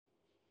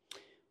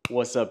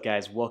What's up,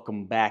 guys?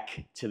 Welcome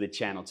back to the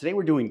channel. Today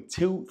we're doing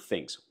two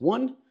things.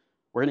 One,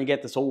 we're gonna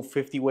get this old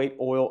 50 weight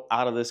oil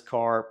out of this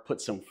car,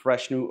 put some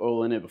fresh new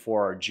oil in it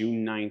before our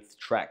June 9th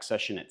track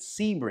session at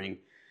Sebring.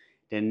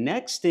 The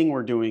next thing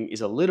we're doing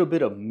is a little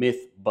bit of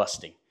myth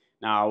busting.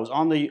 Now, I was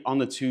on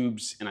the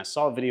tubes and I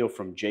saw a video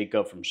from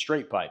Jakob from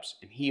StraightPipes,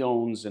 and he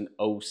owns an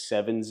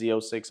 07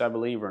 Z06, I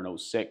believe, or an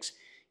 06.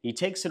 He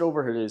takes it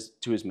over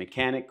to his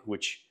mechanic,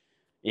 which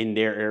in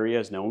their area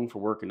is known for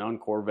working on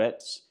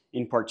Corvettes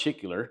in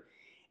particular.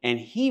 And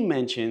he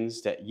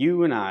mentions that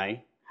you and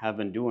I have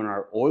been doing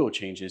our oil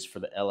changes for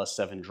the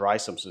Ls7 Dry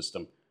Sump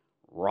System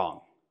wrong.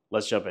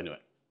 Let's jump into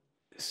it.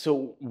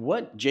 So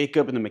what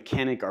Jakob and the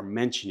mechanic are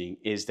mentioning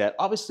is that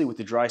obviously with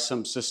the Dry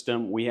Sump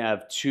System, we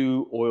have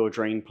two oil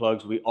drain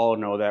plugs. We all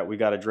know that. We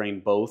got to drain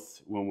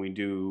both when we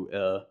do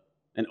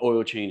an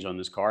oil change on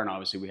this car. And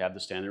obviously we have the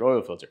standard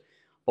oil filter.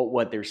 But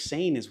what they're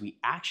saying is we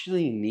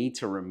actually need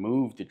to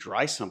remove the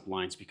dry sump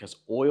lines because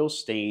oil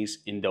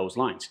stays in those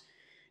lines.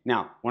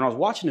 Now, when I was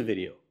watching the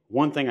video,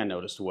 one thing I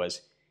noticed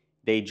was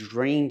they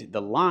drained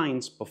the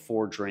lines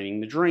before draining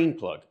the drain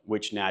plug,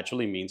 which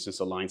naturally means since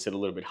the lines sit a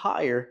little bit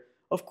higher,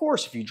 of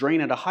course, if you drain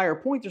at a higher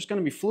point, there's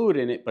going to be fluid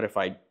in it. But if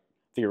I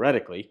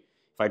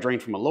drain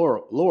from a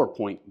lower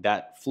point,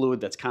 that fluid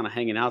that's kind of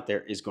hanging out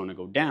there is going to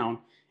go down.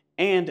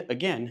 And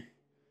again,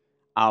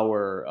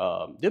 our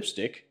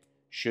dipstick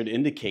should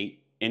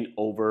indicate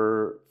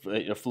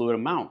a fluid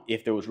amount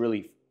if there was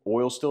really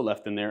oil still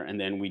left in there, and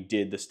then we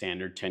did the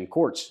standard 10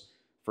 quarts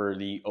for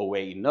the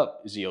 08 and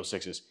up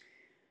Z06s.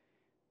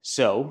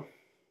 So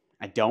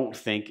I don't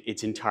think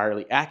it's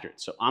entirely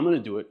accurate. So I'm going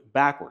to do it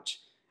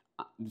backwards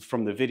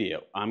from the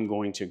video. I'm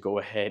going to go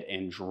ahead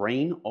and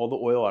drain all the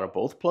oil out of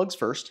both plugs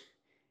first,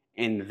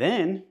 and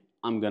then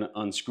I'm going to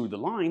unscrew the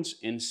lines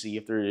and see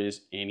if there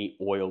is any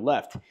oil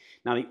left.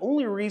 Now, the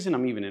only reason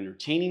I'm even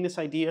entertaining this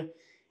idea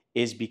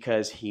is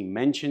because he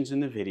mentions in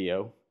the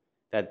video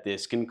that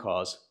this can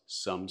cause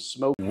some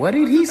smoke. What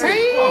did he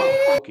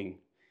say? Smoking.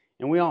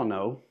 And we all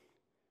know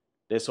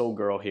this old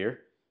girl here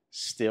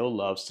still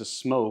loves to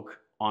smoke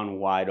on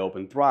wide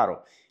open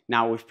throttle.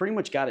 Now, we've pretty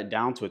much got it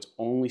down to it's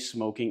only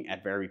smoking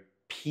at very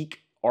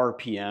peak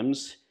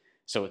RPMs,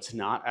 so it's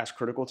not as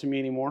critical to me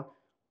anymore.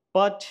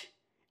 But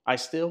I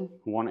still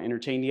want to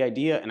entertain the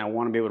idea, and I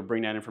want to be able to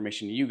bring that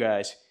information to you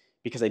guys,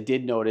 because I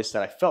did notice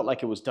that I felt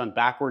like it was done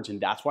backwards,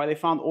 and that's why they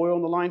found oil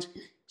in the lines.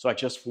 So I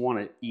just want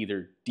to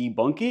either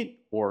debunk it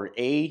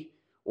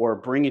or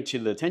bring it to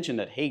the attention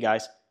that, hey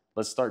guys,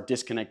 let's start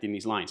disconnecting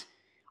these lines.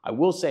 I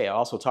will say, I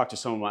also talked to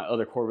some of my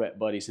other Corvette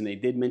buddies, and they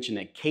did mention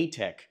that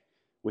K-Tech,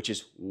 which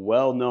is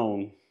well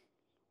known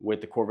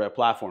with the Corvette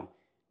platform,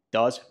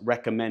 does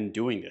recommend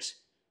doing this.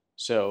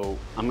 So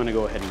I'm gonna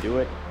go ahead and do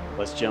it.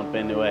 Let's jump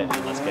into it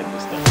and let's get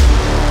this done.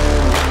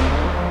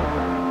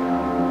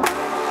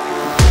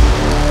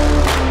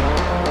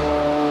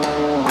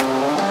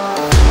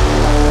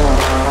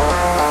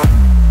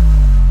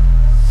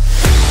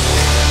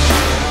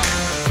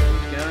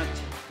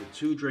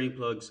 Two drain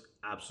plugs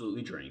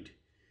absolutely drained.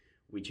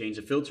 We changed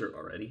the filter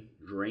already,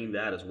 drained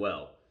that as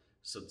well.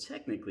 So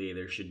technically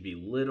there should be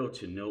little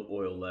to no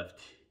oil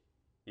left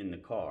in the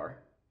car.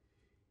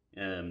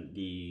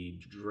 The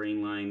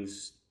drain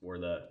lines or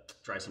the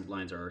dry sump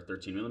lines are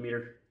 13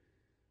 millimeter.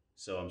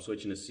 So I'm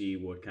switching to see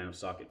what kind of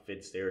socket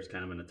fits there. It's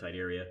kind of in a tight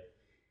area.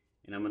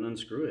 And I'm gonna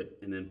unscrew it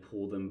and then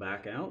pull them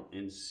back out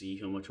and see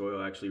how much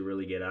oil I actually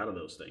really get out of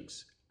those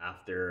things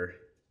after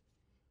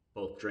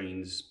both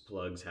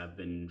plugs have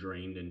been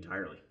drained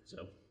entirely.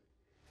 So,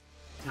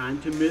 time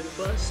to myth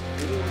bust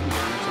or learn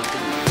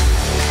something new.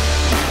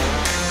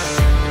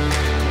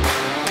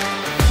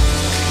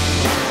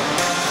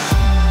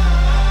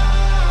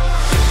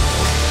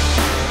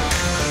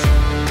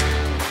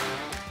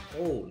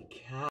 Holy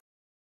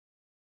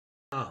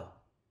cow.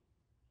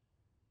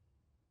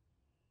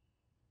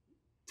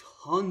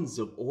 Tons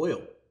of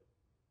oil.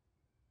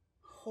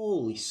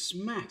 Holy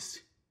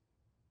smacks.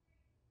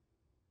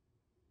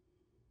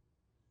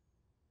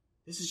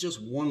 This is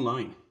just one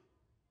line.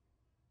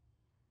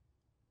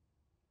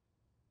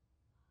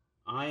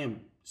 I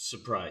am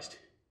surprised.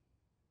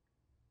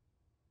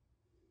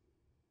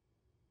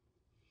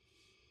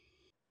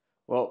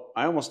 Well,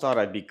 I almost thought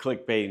I'd be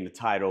clickbaiting the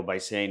title by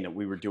saying that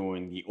we were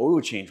doing the oil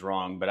change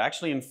wrong, but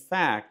actually, in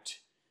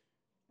fact,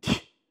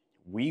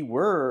 we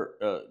were,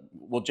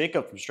 well,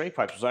 Jakob from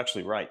StraightPipes was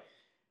actually right.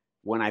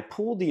 When I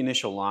pulled the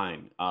initial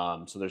line,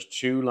 so there's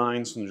two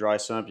lines from the dry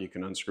sump, you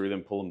can unscrew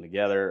them, pull them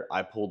together.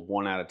 I pulled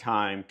one at a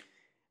time.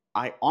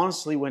 I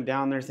honestly went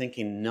down there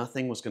thinking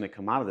nothing was going to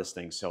come out of this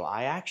thing. So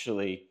I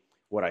actually,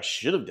 what I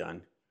should have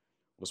done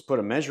was put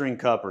a measuring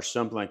cup or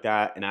something like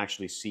that and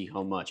actually see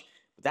how much.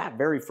 But that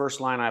very first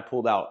line I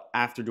pulled out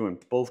after doing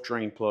both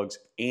drain plugs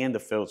and the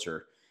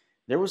filter,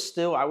 there was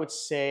still, I would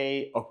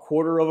say, a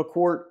quarter of a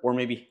quart or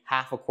maybe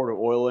half a quart of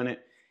oil in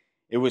it.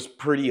 It was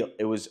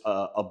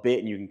a bit,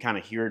 and you can kind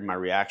of hear it in my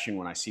reaction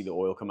when I see the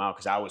oil come out,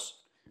 because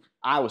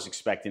I was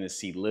expecting to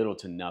see little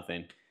to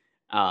nothing.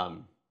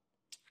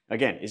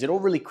 Again, is it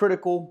overly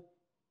critical?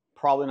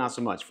 Probably not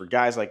so much. For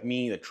guys like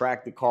me that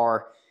track the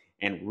car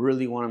and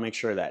really want to make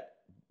sure that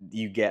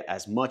you get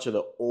as much of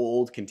the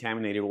old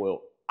contaminated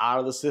oil out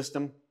of the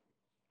system,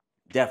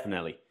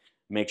 definitely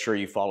make sure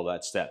you follow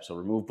that step. So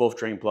remove both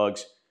drain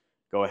plugs,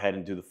 go ahead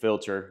and do the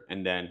filter,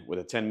 and then with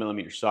a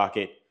 10mm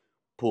socket,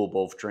 pull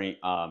both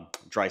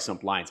dry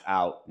sump lines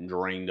out and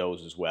drain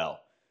those as well.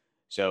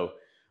 So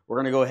we're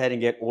gonna go ahead and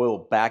get oil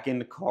back in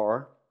the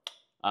car.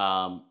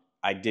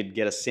 I did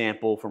get a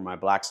sample from my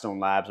Blackstone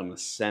Labs. I'm gonna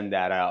send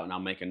that out, and I'll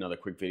make another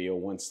quick video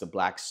once the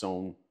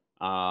Blackstone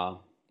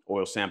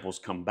oil samples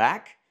come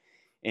back.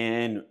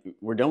 And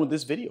we're done with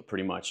this video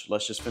pretty much.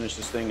 Let's just finish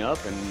this thing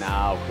up and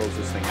now close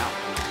this thing out.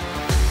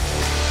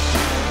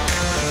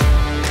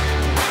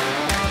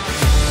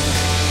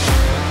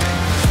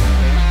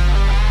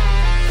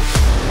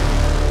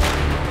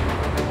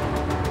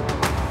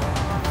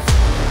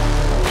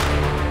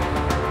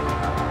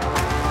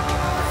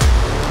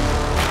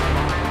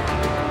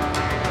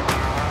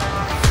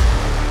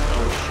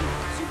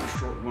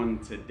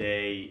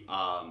 Today,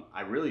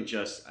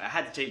 I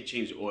had to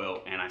change the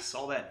oil, and I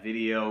saw that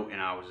video and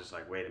I was just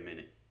like, wait a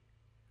minute,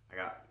 I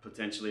got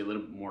potentially a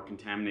little bit more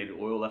contaminated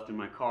oil left in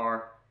my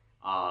car.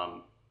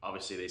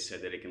 Obviously they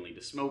said that it can lead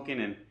to smoking,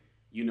 and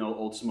you know,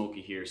 old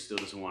Smokey here still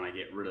doesn't want to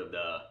get rid of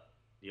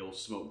the old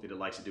smoke that it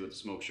likes to do with the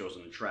smoke shows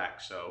on the track.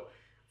 So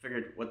I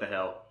figured, what the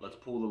hell, let's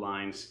pull the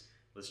lines,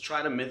 let's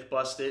try to myth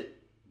bust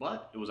it.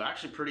 But it was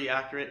actually pretty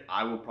accurate.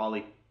 I will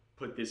probably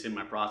put this in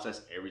my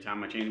process every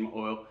time I change my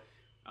oil.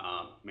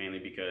 Mainly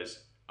because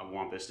I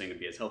want this thing to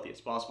be as healthy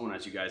as possible. And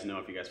as you guys know,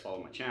 if you guys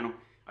follow my channel,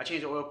 I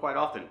change the oil quite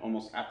often.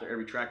 Almost after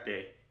every track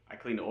day, I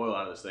clean the oil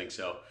out of this thing.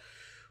 So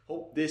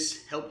hope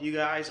this helped you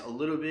guys a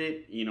little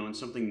bit, you know, and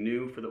something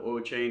new for the oil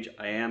change.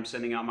 I am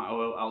sending out my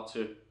oil out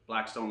to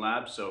Blackstone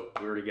Labs, so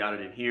we already got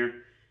it in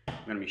here. I'm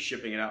gonna be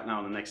shipping it out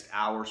now in the next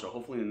hour. So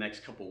hopefully in the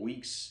next couple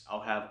weeks,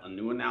 I'll have a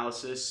new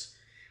analysis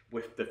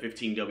with the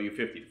 15W50.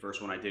 The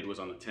first one I did was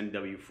on the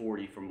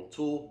 10W40 from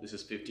Motul. This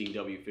is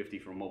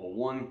 15W50 from Mobil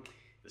 1.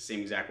 The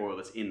same exact oil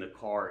that's in the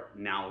car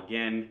now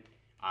again,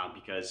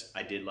 because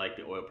I did like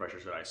the oil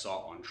pressures that I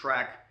saw on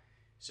track.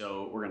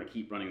 So we're gonna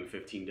keep running the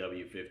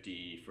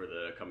 15W50 for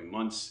the coming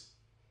months.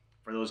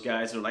 For those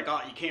guys that are like,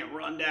 oh, you can't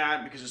run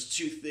that because it's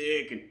too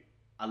thick. And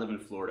I live in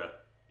Florida.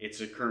 It's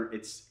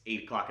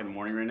 8 o'clock in the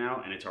morning right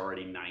now, and it's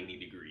already 90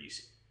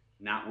 degrees.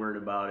 Not worried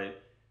about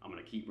it. I'm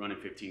gonna keep running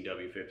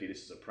 15W50.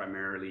 This is a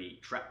primarily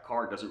track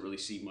car. It doesn't really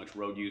see much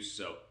road use,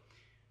 so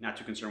not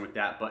too concerned with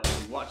that. But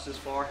if you watched this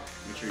far,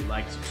 make sure you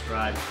like,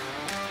 subscribe,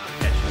 and I'll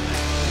catch you in the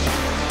next one.